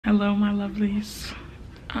Hello, my lovelies.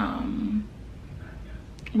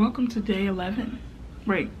 Welcome to day 11.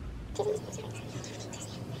 Wait.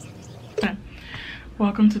 Okay.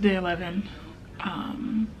 Welcome to day 11.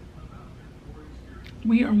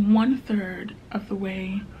 We are 1/3 of the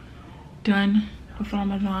way done with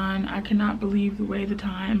Ramadan. I cannot believe the way the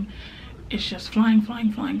time is just flying.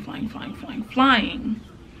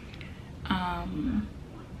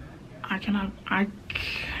 I cannot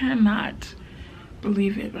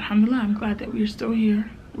believe it, but alhamdulillah, I'm glad that we are still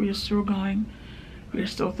here. We are still going. We are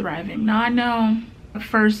still thriving. Now I know the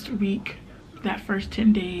first week, that first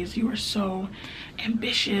 10 days, you were so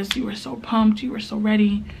ambitious, you were so pumped, you were so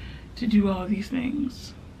ready to do all these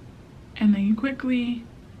things, and then you quickly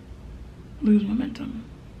lose momentum.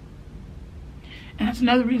 And that's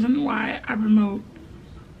another reason why I promote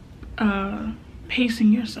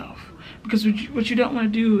pacing yourself, because what you don't want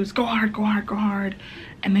to do is go hard,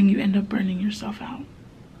 and then you end up burning yourself out.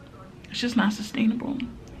 It's just not sustainable.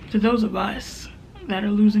 To those of us that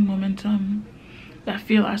are losing momentum, that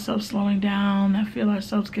feel ourselves slowing down, that feel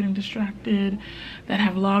ourselves getting distracted, that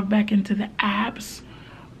have logged back into the apps,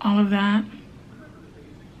 all of that,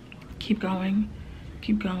 keep going.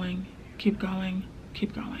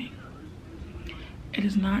 It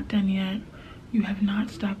is not done yet. You have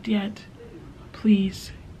not stopped yet.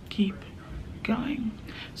 Please keep going.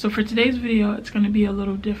 So for today's video, it's going to be a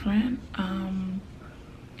little different.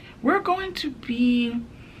 We're going to be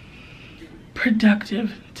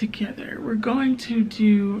productive together. We're going to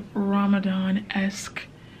do Ramadan-esque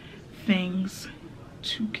things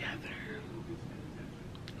together.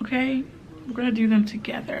 Okay? We're gonna do them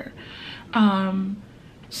together.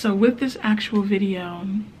 So with this actual video,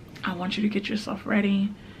 I want you to get yourself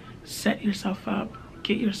ready, set yourself up,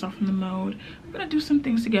 get yourself in the mode. We're gonna do some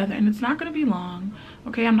things together, and it's not gonna be long.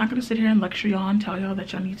 Okay, I'm not gonna sit here and lecture y'all and tell y'all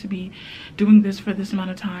that y'all need to be doing this for this amount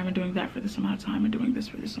of time and doing that for this amount of time and doing this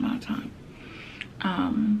for this amount of time.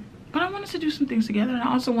 But I want us to do some things together, and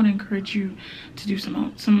I also want to encourage you to do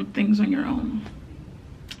some things on your own.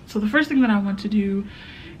 So the first thing that I want to do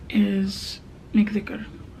is make dhikr.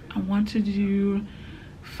 I want to do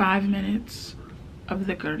 5 minutes of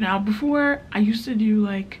dhikr. Now before, I used to do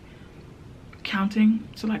like counting,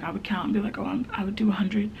 so like I would count and be like, oh, I would do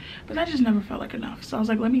 100, but that just never felt like enough. So I was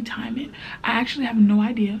like, let me time it. I actually have no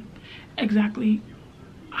idea exactly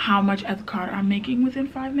how much adhkar I'm making within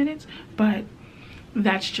 5 minutes, but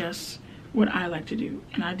that's just what I like to do,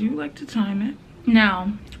 and I do like to time it.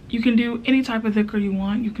 Now you can do any type of dhikr you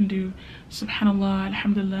want. You can do subhanallah,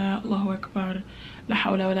 alhamdulillah, allahu akbar, la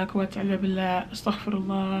hawla wa la quwwata illa billah,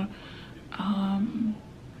 astaghfirullah,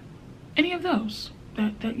 any of those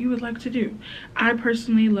that you would like to do. I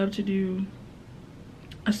personally love to do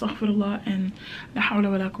astaghfirullah and la hawla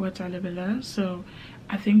wa la quwwata illa billah, so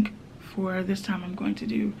I think for this time I'm going to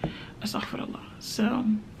do astaghfirullah. So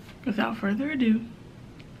without further ado,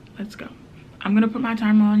 let's go. I'm gonna put my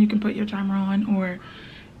timer on. You can put your timer on, or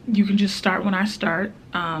you can just start when I start,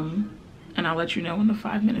 and I'll let you know when the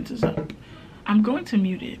 5 minutes is up. I'm going to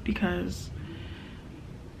mute it because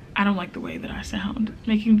I don't like the way that I sound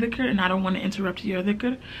making dhikr, and I don't want to interrupt your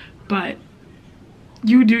dhikr, but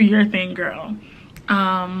you do your thing, girl.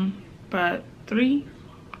 But 3,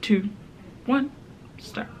 2, 1,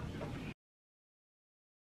 start.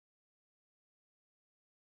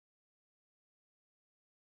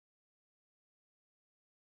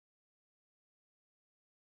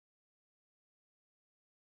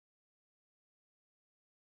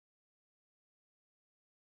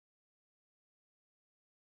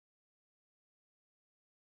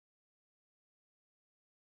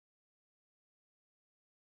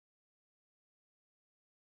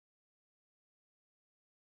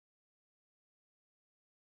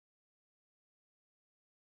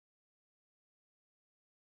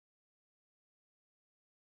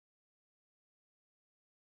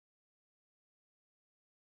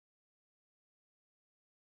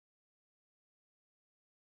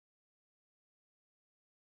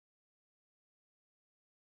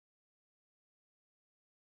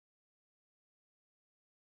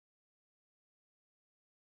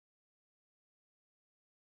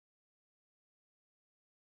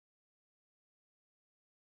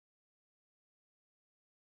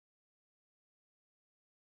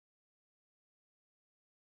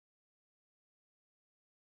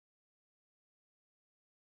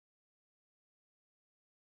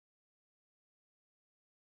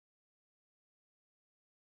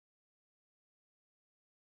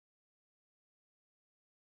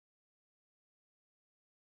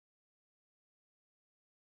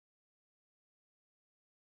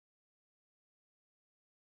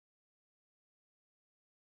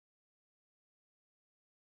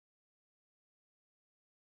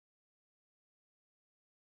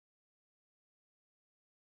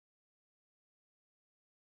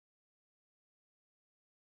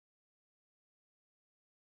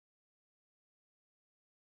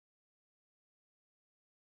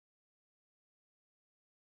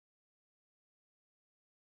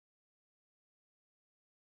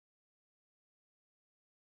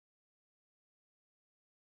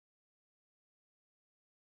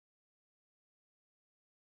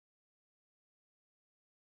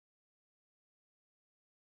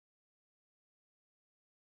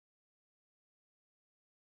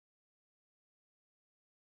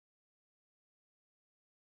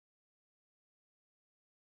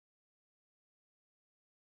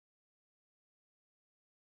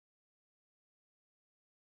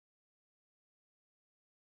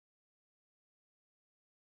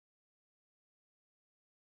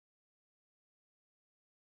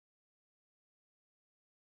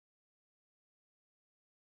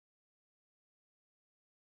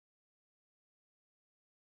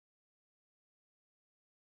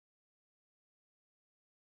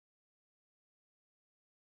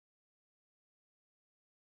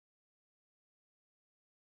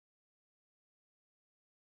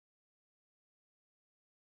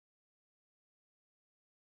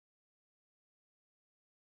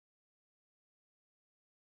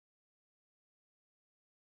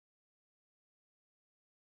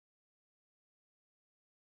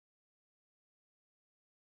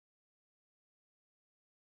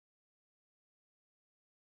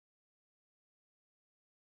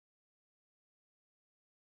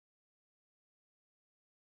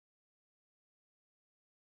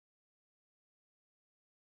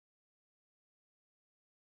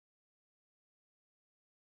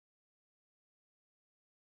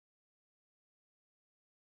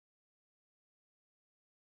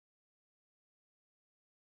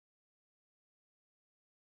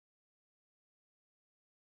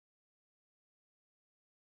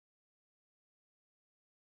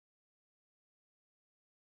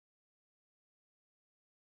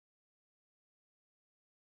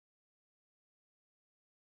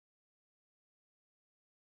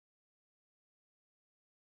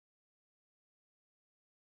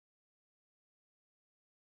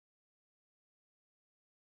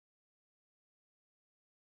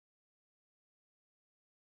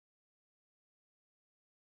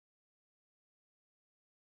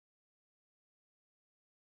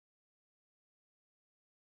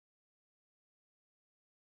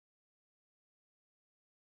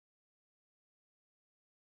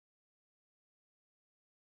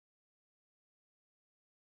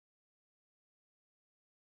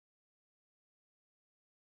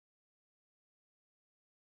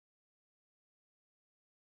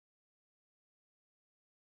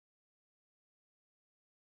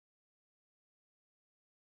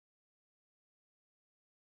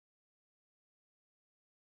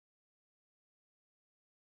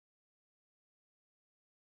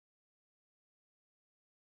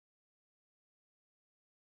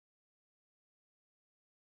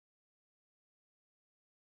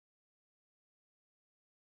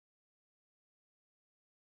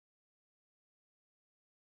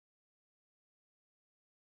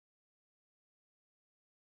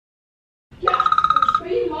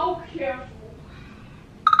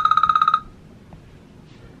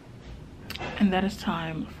 and that is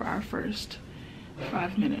time for our first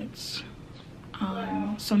 5 minutes.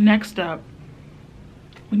 So next up,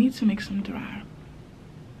 we need to make some dua.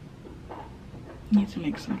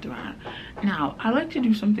 Now, I like to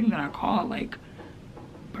do something that I call like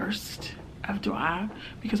burst of dua,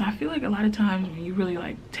 because I feel like a lot of times when you really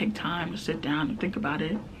like take time to sit down and think about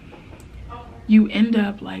it, you end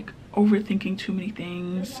up like overthinking too many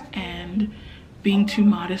things and being too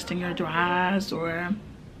modest in your duas, or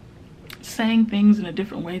saying things in a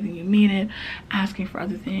different way than you mean it, asking for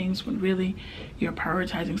other things when really you're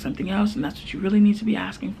prioritizing something else, and that's what you really need to be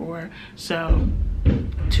asking for. So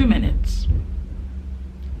 2 minutes.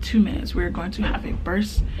 We're going to have a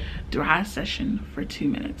burst dua session for 2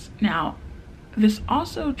 minutes. Now, this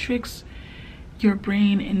also tricks your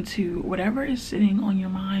brain into whatever is sitting on your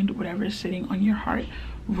mind, whatever is sitting on your heart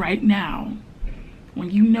right now.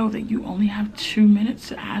 When you know that you only have 2 minutes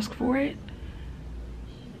to ask for it,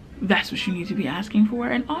 that's what you need to be asking for,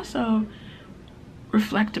 and also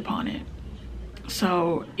reflect upon it.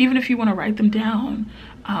 So even if you want to write them down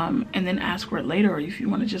and then ask for it later, or if you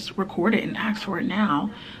want to just record it and ask for it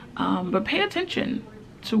now, but pay attention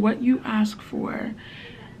to what you ask for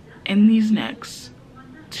in these next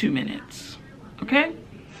 2 minutes. Okay,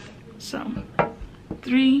 so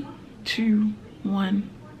 3, 2, 1,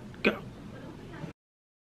 go.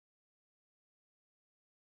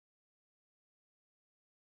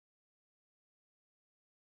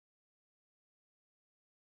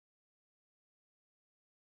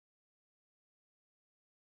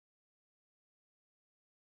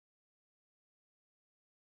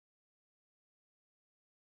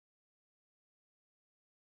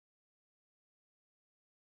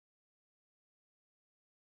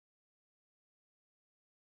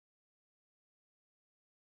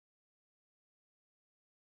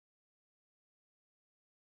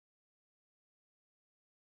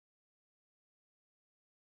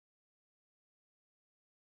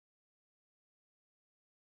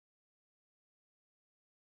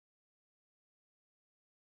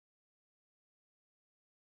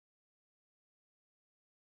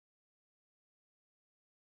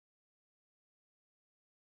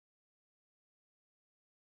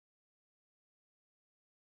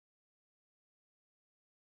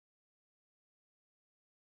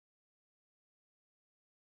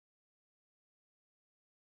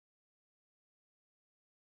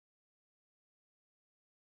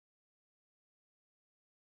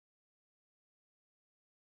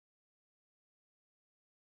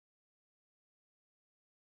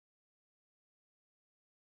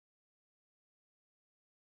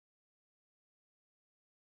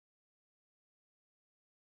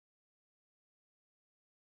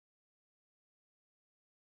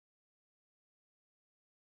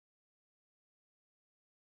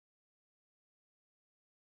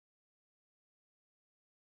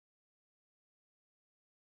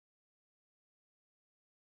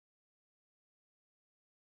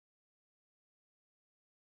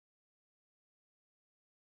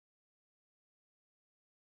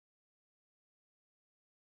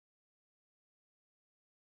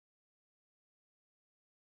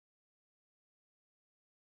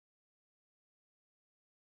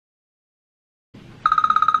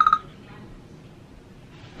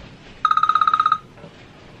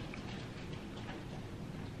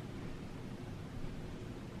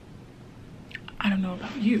 I don't know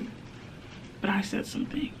about you, but I said some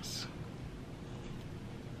things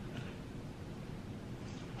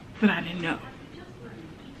that I didn't know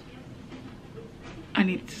I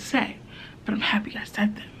needed to say, but I'm happy I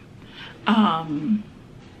said them.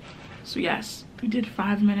 So yes, we did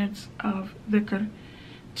 5 minutes of dhikr,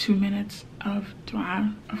 2 minutes of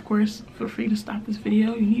dua. Of course, feel free to stop this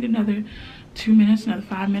video. You need another 2 minutes, another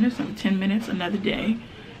 5 minutes, another 10 minutes, another day.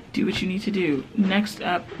 Do what you need to do. Next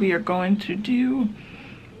up, we are going to do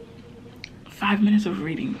 5 minutes of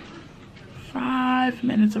reading. 5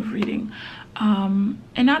 minutes of reading. And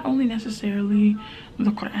not only necessarily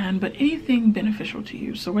the Quran, but anything beneficial to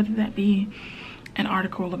you. So whether that be an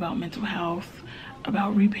article about mental health,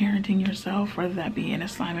 about reparenting yourself, whether that be an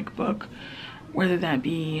Islamic book, whether that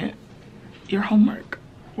be your homework,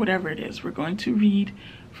 whatever it is, we're going to read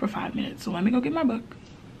for 5 minutes. So let me go get my book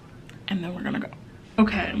and then we're gonna go.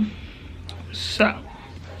 Okay, so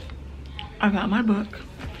I got my book.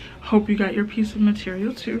 Hope you got your piece of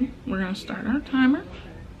material too. We're gonna start our timer.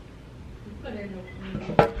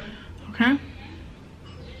 Okay,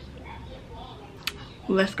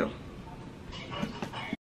 let's go.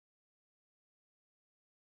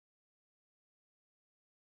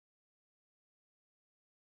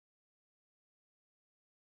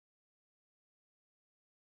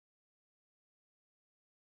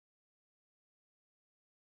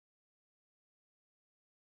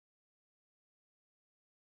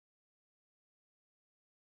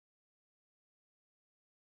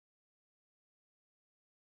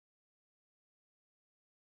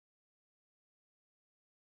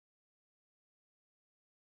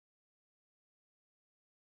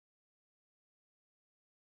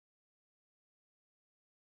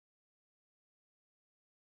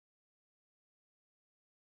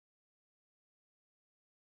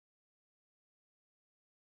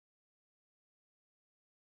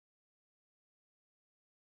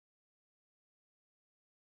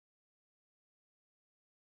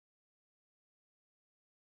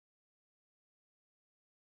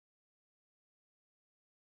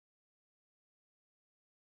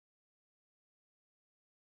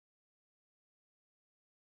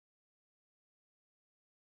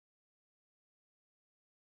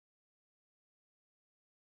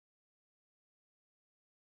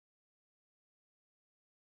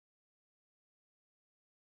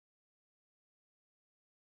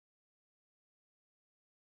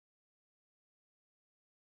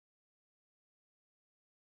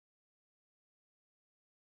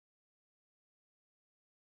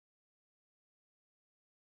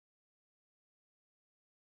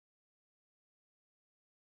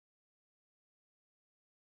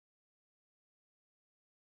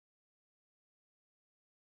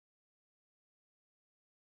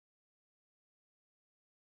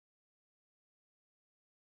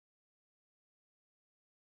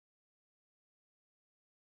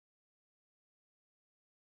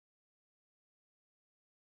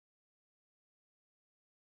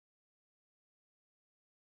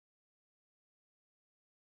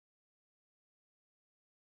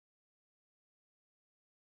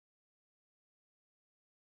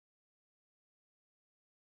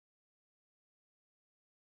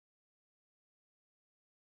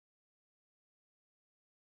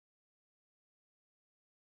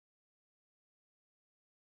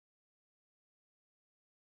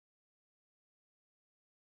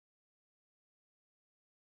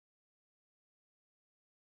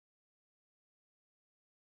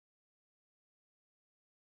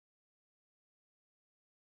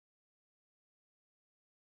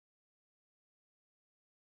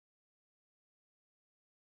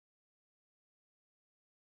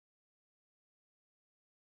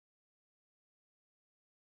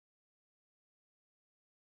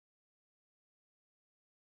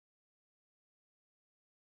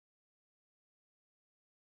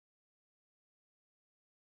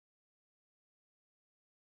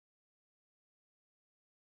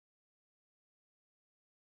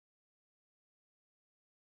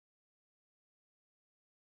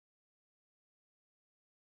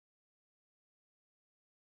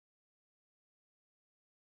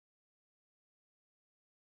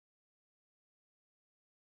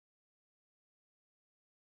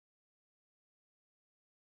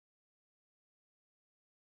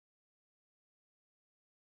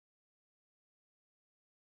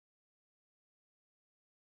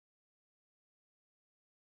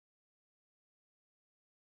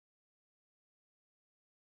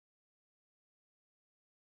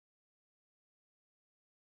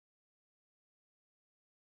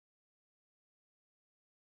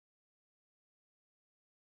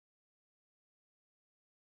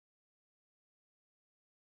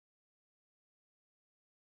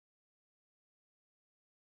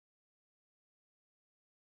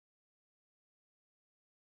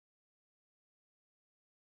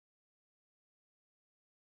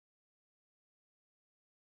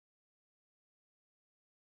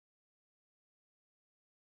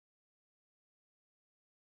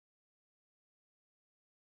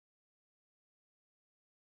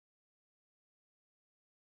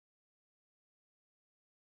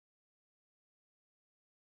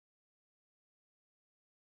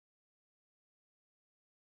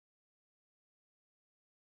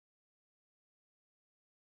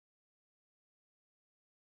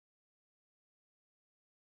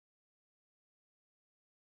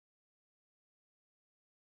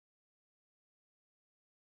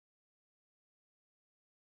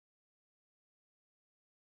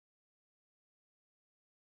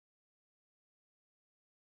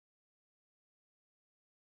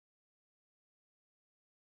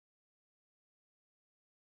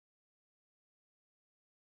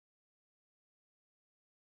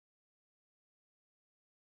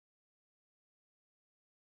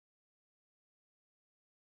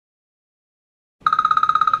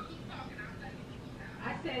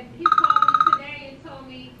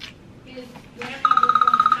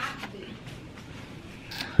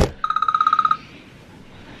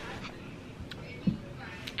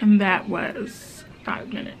 And that was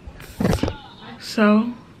 5 minutes.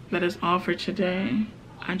 So that is all for today.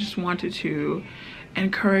 I just wanted to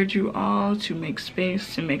encourage you all to make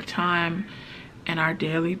space, to make time in our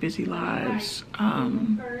daily busy lives,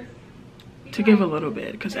 to give a little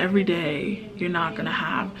bit, because every day you're not gonna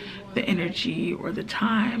have the energy or the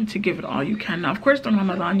time to give it all you can. Now, of course, during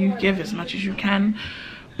Ramadan you give as much as you can,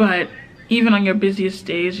 but even on your busiest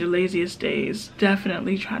days, your laziest days,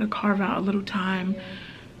 definitely try to carve out a little time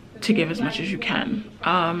to give as much as you can.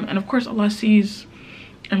 And of course, Allah sees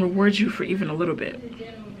and rewards you for even a little bit.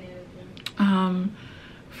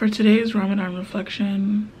 For today's Ramadan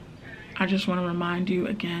reflection, I just want to remind you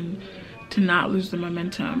again to not lose the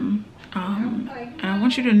momentum. And I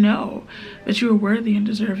want you to know that you are worthy and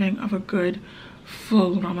deserving of a good,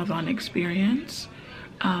 full Ramadan experience.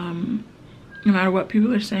 No matter what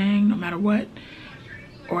people are saying, no matter what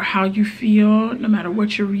or how you feel, no matter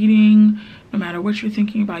what you're reading, no matter what you're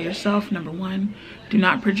thinking about yourself, number one, do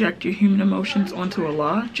not project your human emotions onto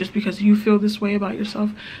Allah. Just because you feel this way about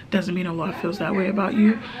yourself doesn't mean Allah feels that way about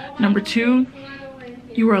you. Number two,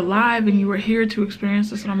 you are alive and you are here to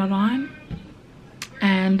experience this Ramadan.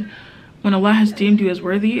 And when Allah has deemed you as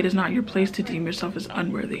worthy, it is not your place to deem yourself as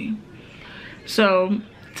unworthy. So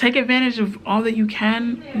take advantage of all that you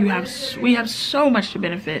can. We have so much to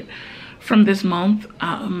benefit from this month.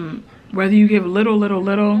 Whether you give little,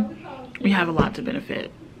 we have a lot to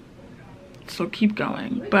benefit. So keep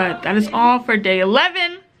going. But that is all for day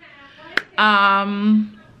 11.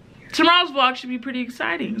 Tomorrow's vlog should be pretty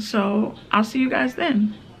exciting. So I'll see you guys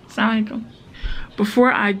then. Assalamu alaikum.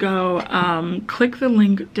 Before I go, click the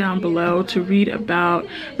link down below to read about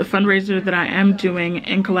the fundraiser that I am doing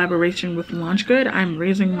in collaboration with LaunchGood. I'm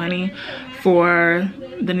raising money for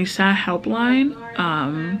the Nisa helpline.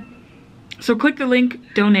 So click the link,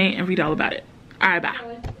 donate, and read all about it. All right,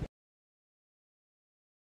 bye.